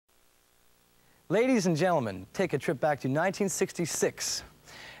Ladies and gentlemen, take a trip back to 1966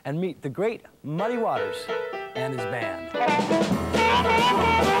 and meet the great Muddy Waters and his band.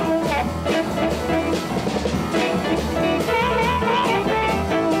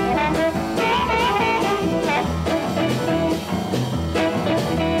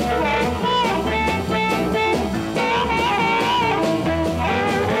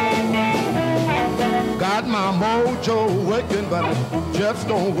 Got my mojo working, but it just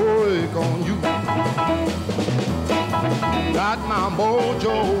don't work on you. Got my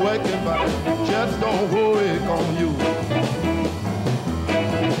mojo working, but it just don't work on you.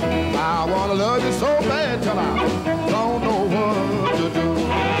 I wanna love you so bad till I don't know what to do.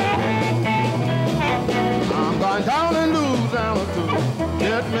 I'm going down in Louisiana to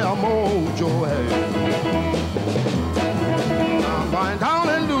get me a mojo head. I'm going down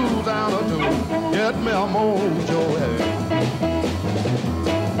in Louisiana to get me a mojo head.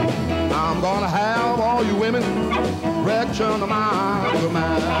 I'm gonna have all you women wretching my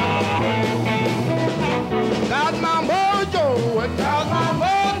command. Got my mojo, got my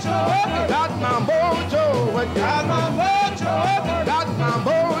mojo, got my mojo, got my mojo, got my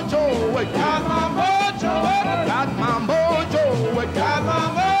mojo, got my mojo, got my mojo, got my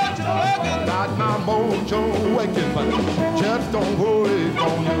mojo, got my mojo waking, but just don't work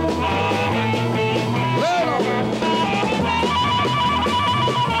on you. Later.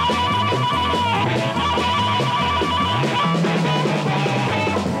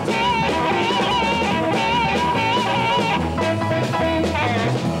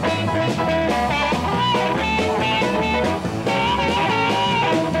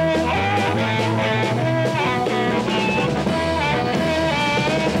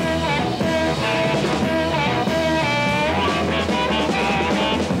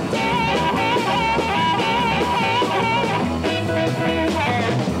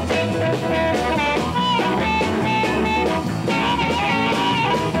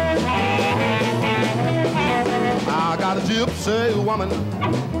 Gypsy woman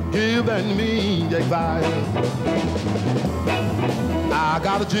giving me advice. I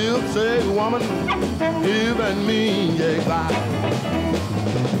got a gypsy woman giving me advice.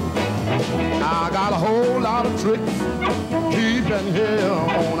 I got a whole lot of tricks keeping here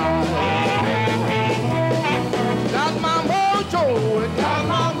on ice. Got my mojo, got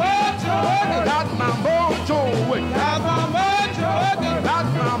my mojo, got my mojo, got my mojo, got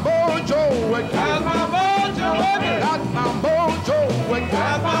my mojo, got my mojo. Got my mojo waking,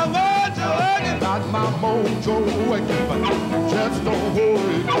 got my mojo waking, got my mojo waking, but just don't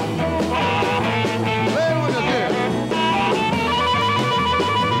work on you. Play on again.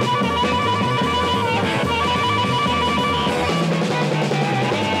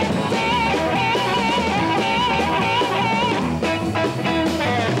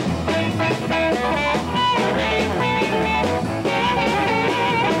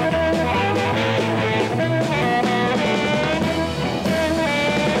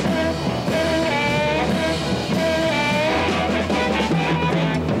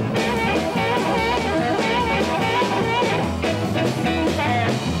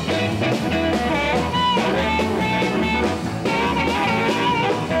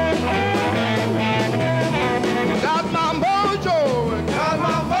 Got my mojo, got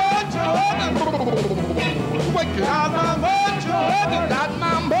my mojo, got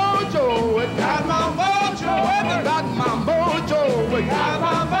my mojo, got my mojo, got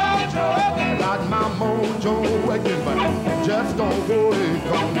my mojo, got my mojo waking, but just don't work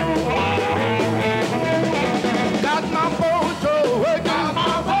on you. Got my mojo waking, got my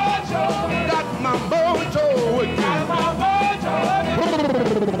mojo, got my mojo waking, got my mojo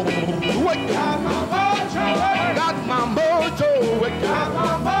waking, got my mojo, got my mojo waking, got my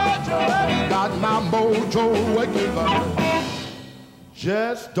mojo, got my mojo waking, but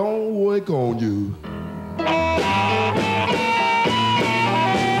just don't work on you.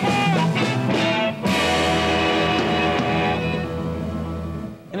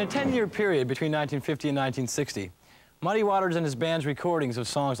 In a 10-year period between 1950 and 1960, Muddy Waters and his band's recordings of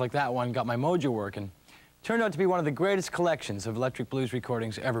songs like that one, Got My Mojo Workin', turned out to be one of the greatest collections of electric blues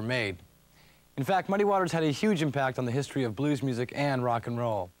recordings ever made. In fact, Muddy Waters had a huge impact on the history of blues music and rock and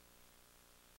roll.